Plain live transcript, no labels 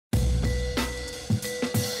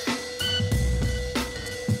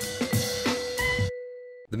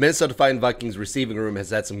Minnesota Vikings receiving room has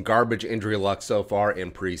had some garbage injury luck so far in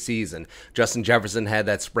preseason. Justin Jefferson had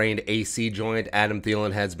that sprained AC joint. Adam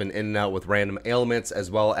Thielen has been in and out with random ailments, as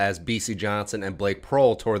well as BC Johnson and Blake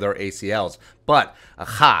Proehl tore their ACLs. But,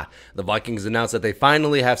 the Vikings announced that they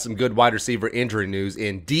finally have some good wide receiver injury news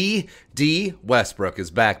in Dede Westbrook is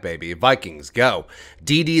back, baby. Vikings, go.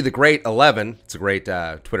 Dede the Great 11, it's a great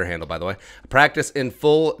Twitter handle, by the way, practice in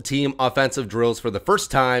full team offensive drills for the first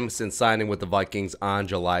time since signing with the Vikings on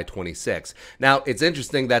July 26. Now, it's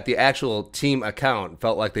interesting that the actual team account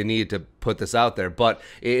felt like they needed to put this out there, but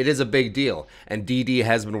it is a big deal. And Dede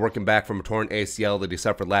has been working back from a torn ACL that he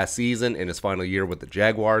suffered last season in his final year with the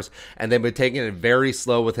Jaguars, and they've been taking it very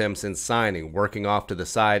slow with him since signing, working off to the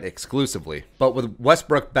side exclusively. But with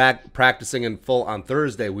Westbrook back practicing in full on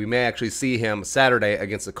Thursday, we may actually see him Saturday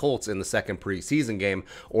against the Colts in the second preseason game,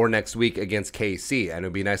 or next week against KC, and it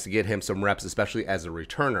would be nice to get him some reps, especially as a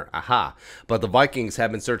returner. But the Vikings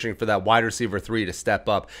have been searching for that wide receiver 3 to step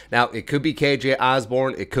up. Now, it could be KJ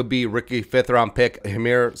Osborne, it could be Ricky fifth-round pick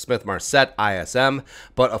Ihmir Smith-Marsette, ISM,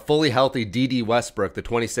 but a fully healthy Dede Westbrook, the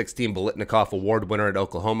 2016 Biletnikoff Award winner at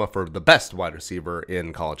Oklahoma for the best wide receiver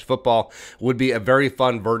in college football, would be a very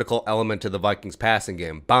fun vertical element to the Vikings passing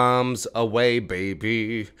game. Bombs away,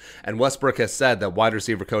 baby. And Westbrook has said that wide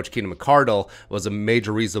receiver coach Keenan McCardle was a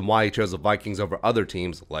major reason why he chose the Vikings over other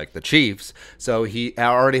teams like the Chiefs, so he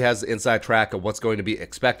already has the inside track of what's going to be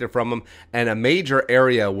expected from him, and a major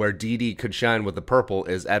area where Dede could shine with the purple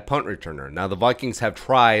is at punt returner. Now, the Vikings have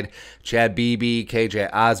tried Chad Beebe, KJ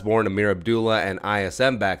Osborne, Amir Abdullah, and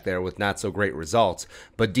ISM back there with not so great results,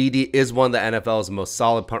 but Dede is one of the NFL's most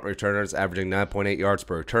solid punt returners, averaging 9.8 yards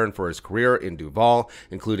per return for his career in Duval,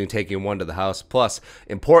 including taking one to the house. Plus,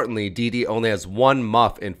 importantly, Dede only has one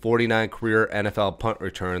muff in 49 career NFL punt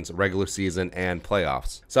returns, regular season and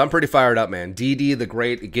playoffs. So I'm pretty fired up, man. Dede the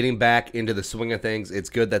Great getting back into the swing of things. It's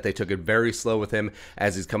good that they took it very slow with him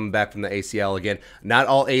as he's coming back from the ACL again. Not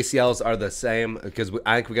all ACLs are the same, because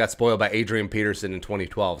I think we got spoiled by Adrian Peterson in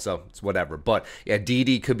 2012, so it's whatever. But yeah,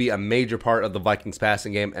 Dede could be a major part of the Vikings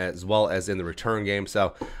passing game as well as in the return game,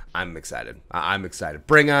 so I'm excited. I'm excited.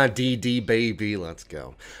 Bring on Dede, baby. Let's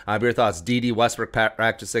go. Your thoughts? Dede Westbrook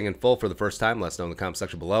practicing in full for the first time. Let us know in the comment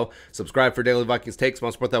section below. Subscribe for daily Vikings takes.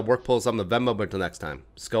 Want to support that work, pull some of the Venmo. But until next time,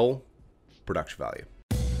 Skull Production Value.